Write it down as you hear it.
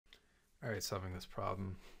Alright, solving this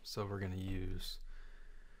problem. So we're going to use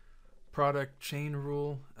product chain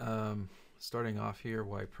rule. Starting off here,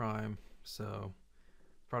 y prime. So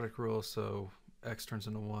product rule, so x turns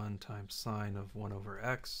into 1 times sine of 1 over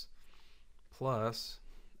x plus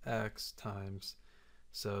x times,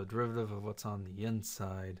 so derivative of what's on the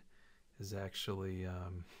inside is actually,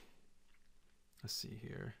 let's see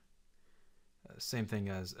here, same thing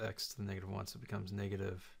as x to the negative 1, so it becomes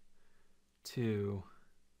negative 2,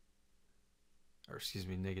 or excuse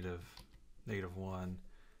me, negative 1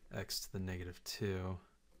 x to the negative 2,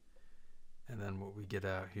 and then what we get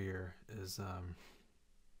out here is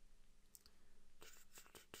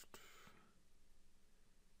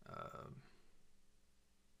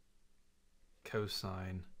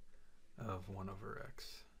cosine of 1 over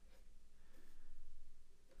x.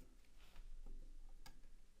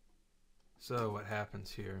 So what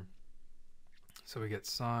happens here, so we get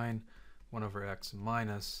sine 1 over x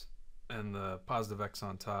minus, and the positive x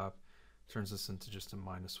on top turns this into just a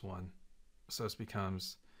minus 1. So this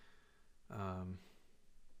becomes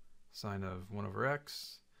sine of 1 over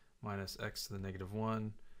x minus x to the negative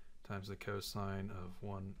 1 times the cosine of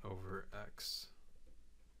 1 over x.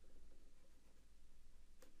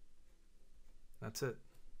 That's it.